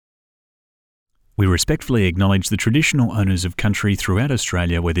We respectfully acknowledge the traditional owners of country throughout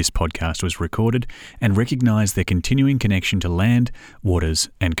Australia where this podcast was recorded and recognise their continuing connection to land, waters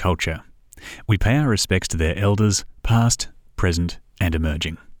and culture. We pay our respects to their elders, past, present and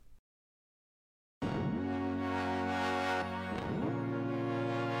emerging.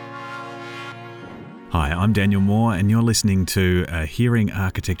 Hi, I'm Daniel Moore and you're listening to a Hearing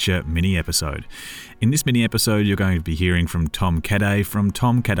Architecture mini-episode. In this mini-episode, you're going to be hearing from Tom Caday from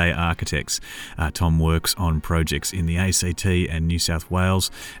Tom Caday Architects. Tom works on projects in the ACT and New South Wales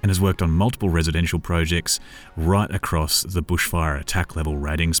and has worked on multiple residential projects right across the bushfire attack level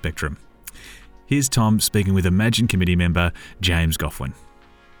rating spectrum. Here's Tom speaking with Imagine Committee member James Goffwin.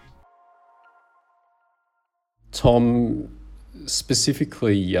 Tom,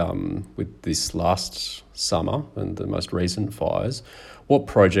 specifically with this last summer and the most recent fires, what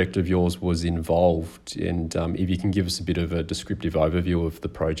project of yours was involved? And if you can give us a bit of a descriptive overview of the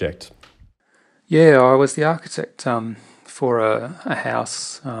project. Yeah, I was the architect for a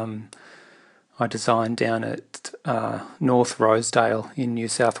house I designed down at North Rosedale in New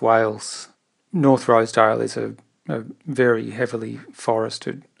South Wales. North Rosedale is a very heavily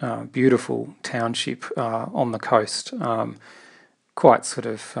forested, beautiful township on the coast. Quite sort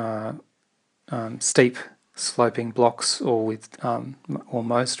of steep sloping blocks, or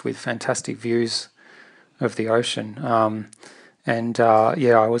most with fantastic views of the ocean. I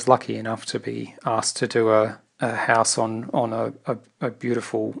was lucky enough to be asked to do a house on a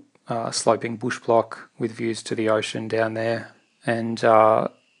beautiful sloping bush block with views to the ocean down there. And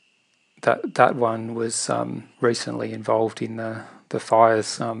that one was recently involved in the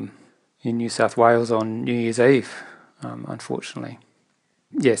fires in New South Wales on New Year's Eve. Unfortunately,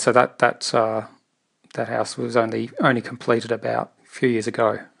 yeah. So that house was only completed about a few years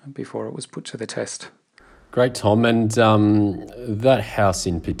ago before it was put to the test. Great, Tom. And that house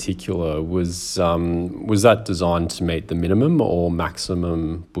in particular, was that designed to meet the minimum or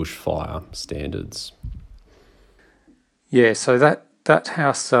maximum bushfire standards? Yeah. So that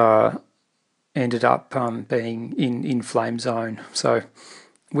house ended up being in flame zone. So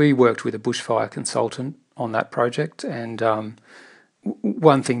we worked with a bushfire consultant on that project, and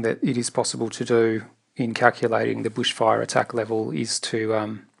one thing that it is possible to do in calculating the bushfire attack level is to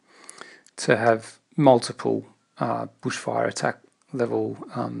have multiple bushfire attack level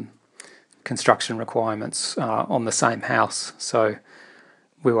construction requirements on the same house. So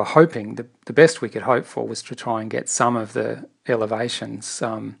we were hoping, the best we could hope for was to try and get some of the elevations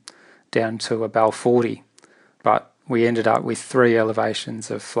down to a BAL 40, but we ended up with 3 elevations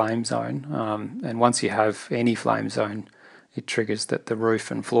of flame zone, and once you have any flame zone, it triggers that the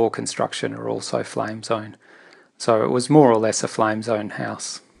roof and floor construction are also flame zone. So it was more or less a flame zone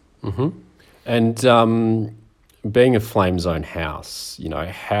house. Mm-hmm. And being a flame zone house,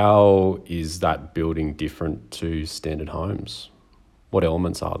 how is that building different to standard homes? What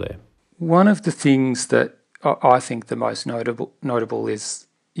elements are there? One of the things that I think the most notable is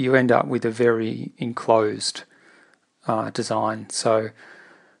you end up with a very enclosed design. So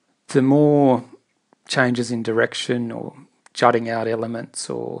the more changes in direction or jutting out elements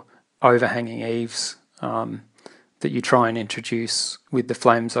or overhanging eaves that you try and introduce with the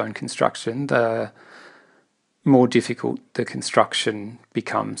flame zone construction, the more difficult the construction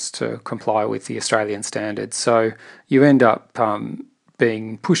becomes to comply with the Australian standards. So you end up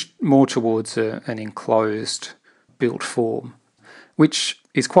being pushed more towards an enclosed built form, which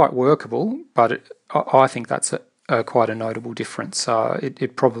is quite workable, but I think that's quite a notable difference.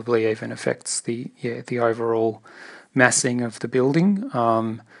 It probably even affects the overall massing of the building.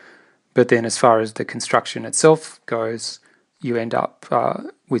 But then as far as the construction itself goes, you end up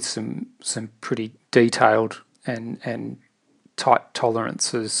with some pretty detailed and tight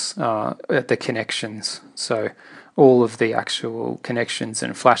tolerances at the connections. So all of the actual connections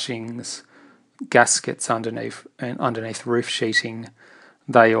and flashings, gaskets underneath roof sheeting,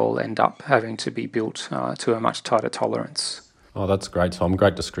 they all end up having to be built to a much tighter tolerance. Oh, that's great, Tom.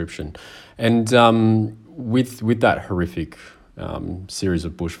 Great description. And with that horrific series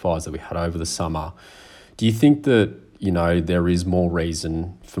of bushfires that we had over the summer, do you think that, there is more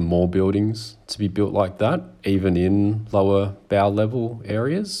reason for more buildings to be built like that, even in lower bow level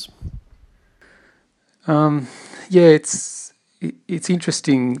areas? It's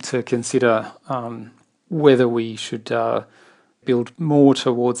interesting to consider whether we should build more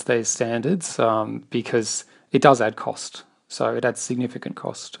towards these standards because it does add cost. So it adds significant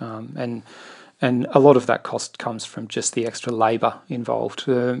cost, and a lot of that cost comes from just the extra labour involved.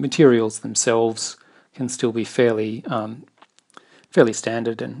 The materials themselves can still be fairly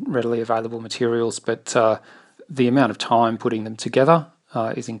standard and readily available materials, but the amount of time putting them together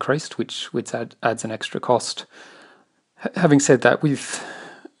is increased, which adds an extra cost. Having said that,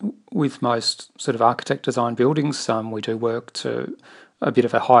 with most sort of architect design buildings, we do work to a bit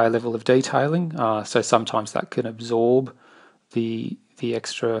of a higher level of detailing. So sometimes that can absorb the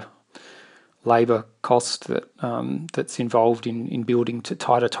extra labour cost that's involved in building to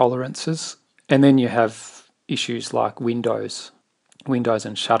tighter tolerances. And then you have issues like windows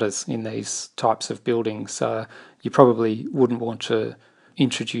and shutters in these types of buildings. You probably wouldn't want to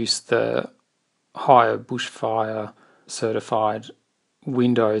introduce the higher bushfire certified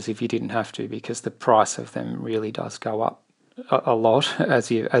windows if you didn't have to, because the price of them really does go up a lot as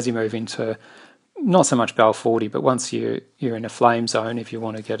you move into not so much BAL 40, but once you're in a flame zone, if you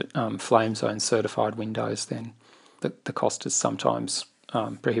want to get flame zone certified windows, then the cost is sometimes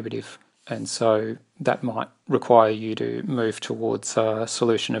prohibitive. And so that might require you to move towards a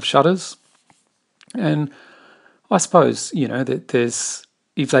solution of shutters. And I suppose, that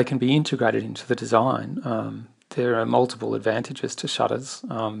if they can be integrated into the design, there are multiple advantages to shutters.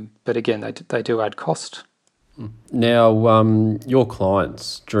 But again, they do add cost. Now, your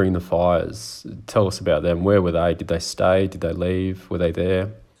clients during the fires, tell us about them. Where were they? Did they stay? Did they leave? Were they there?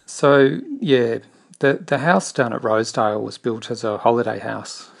 So, yeah, the house down at Rosedale was built as a holiday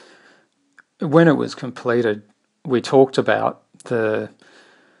house. When it was completed, we talked about the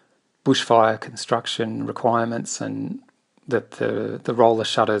bushfire construction requirements and that the roller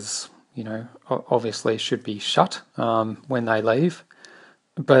shutters, obviously should be shut when they leave.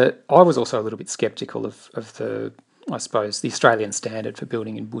 But I was also a little bit sceptical of the, I suppose, the Australian standard for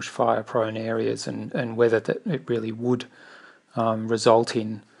building in bushfire-prone areas and whether that it really would result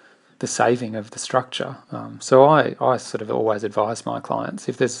in the saving of the structure. So I sort of always advise my clients,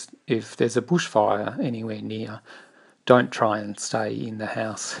 if there's a bushfire anywhere near, don't try and stay in the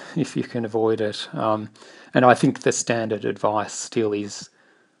house if you can avoid it. And I think the standard advice still is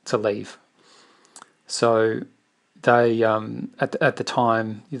to leave. So they at the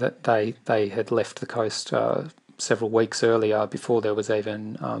time that they had left the coast several weeks earlier, before there was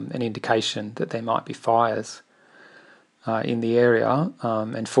even an indication that there might be fires in the area,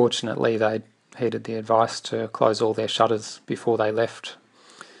 and fortunately they heeded the advice to close all their shutters before they left,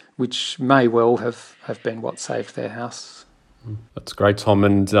 which may well have been what saved their house. That's great, Tom.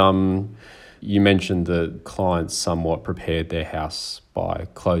 And you mentioned the clients somewhat prepared their house by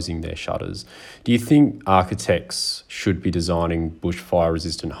closing their shutters. Do you think architects should be designing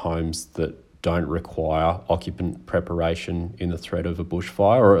bushfire-resistant homes that don't require occupant preparation in the threat of a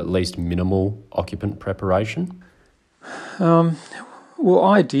bushfire, or at least minimal occupant preparation? Well,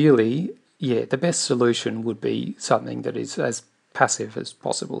 ideally, yeah, the best solution would be something that is as passive as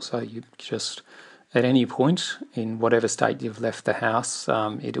possible. So you just, at any point in whatever state you've left the house,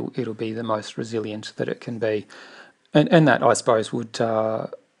 it'll be the most resilient that it can be, and that, I suppose, would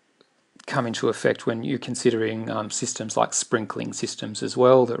come into effect when you're considering systems like sprinkling systems as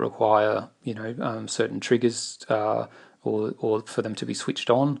well that require certain triggers or for them to be switched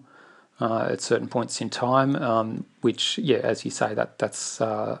on at certain points in time, which, yeah, as you say, that's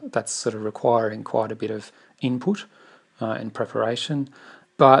sort of requiring quite a bit of input and preparation.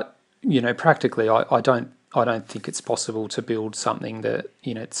 But practically, I don't think it's possible to build something that,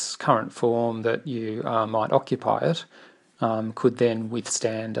 in its current form, that you might occupy it, could then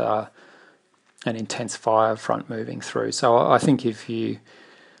withstand an intense fire front moving through. So I think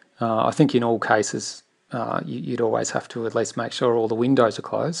I think in all cases, you'd always have to at least make sure all the windows are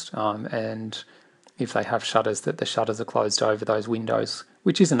closed, and if they have shutters, that the shutters are closed over those windows,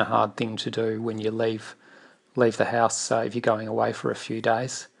 which isn't a hard thing to do when you leave the house if you're going away for a few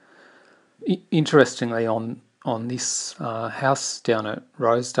days. Interestingly, on this house down at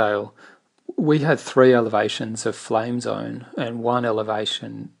Rosedale, we had 3 elevations of flame zone and 1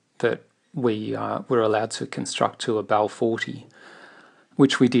 elevation that we were allowed to construct to a BAL 40,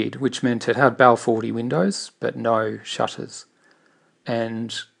 which we did, which meant it had BAL 40 windows but no shutters.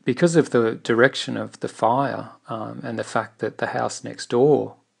 And because of the direction of the fire and the fact that the house next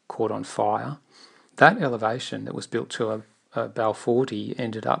door caught on fire, that elevation that was built to a BAL 40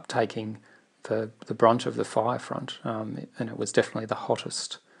 ended up taking the brunt of the fire front, and it was definitely the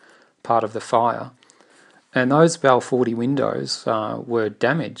hottest part of the fire. And those BAL 40 windows were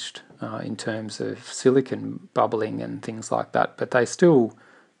damaged in terms of silicon bubbling and things like that, but they still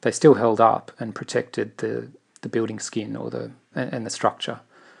held up and protected the building skin and the structure.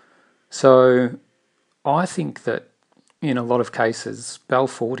 So I think that in a lot of cases, BAL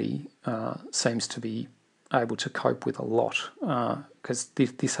 40 seems to be able to cope with a lot, because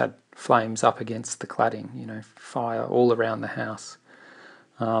this had flames up against the cladding, fire all around the house,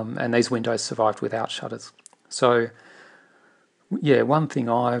 and these windows survived without shutters. So Yeah, one thing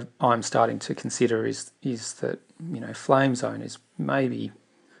I'm starting to consider is that, flame zone is maybe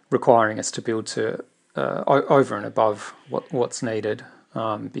requiring us to build to over and above what's needed,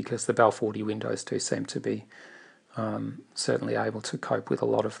 because the Balfour windows do seem to be certainly able to cope with a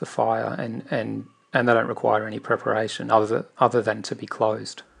lot of the fire, and they don't require any preparation other than to be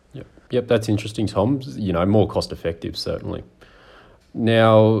closed. Yep, that's interesting, Tom. More cost effective, certainly.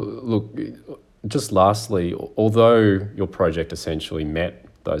 Now, look, just lastly, although your project essentially met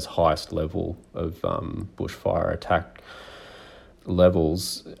those highest level of bushfire attack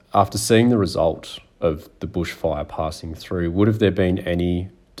levels, after seeing the result of the bushfire passing through, would have there been any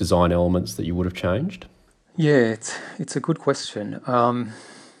design elements that you would have changed? Yeah, it's a good question.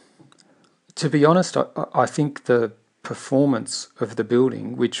 To be honest, I think the performance of the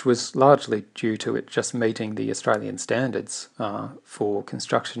building, which was largely due to it just meeting the Australian standards for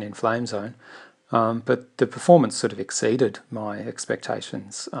construction in flame zone, but the performance sort of exceeded my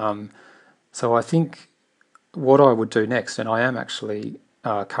expectations. So I think what I would do next, and I am actually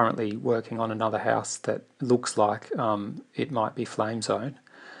currently working on another house that looks like it might be flame zone.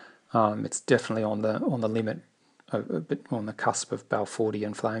 It's definitely on the limit, a bit on the cusp of Balfour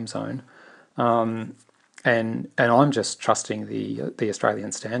and flame zone. And I'm just trusting the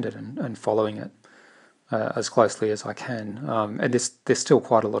Australian standard and following it as closely as I can. And there's still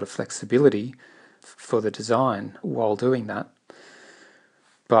quite a lot of flexibility for the design while doing that.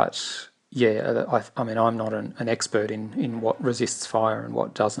 But yeah, I mean, I'm not an expert in what resists fire and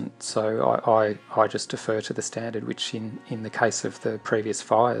what doesn't. So I just defer to the standard, which in the case of the previous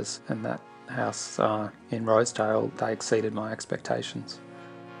fires and that house in Rosedale, they exceeded my expectations.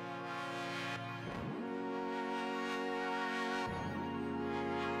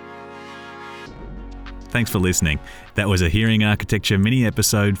 Thanks for listening. That was a Hearing Architecture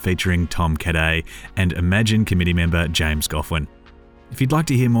mini-episode featuring Tom Caday and Imagine committee member James Goffwin. If you'd like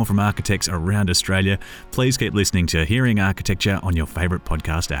to hear more from architects around Australia, please keep listening to Hearing Architecture on your favourite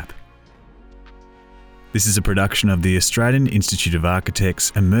podcast app. This is a production of the Australian Institute of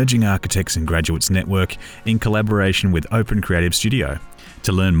Architects, Emerging Architects and Graduates Network in collaboration with Open Creative Studio.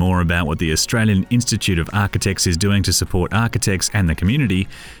 To learn more about what the Australian Institute of Architects is doing to support architects and the community,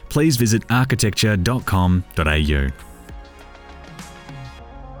 please visit architecture.com.au.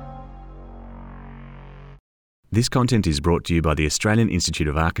 This content is brought to you by the Australian Institute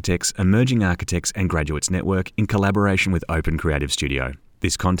of Architects, Emerging Architects and Graduates Network in collaboration with Open Creative Studio.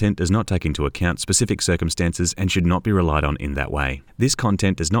 This content does not take into account specific circumstances and should not be relied on in that way. This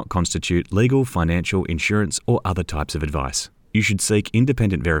content does not constitute legal, financial, insurance, or other types of advice. You should seek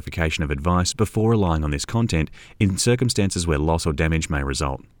independent verification of advice before relying on this content in circumstances where loss or damage may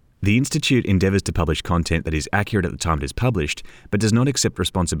result. The Institute endeavours to publish content that is accurate at the time it is published, but does not accept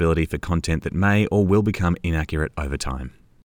responsibility for content that may or will become inaccurate over time.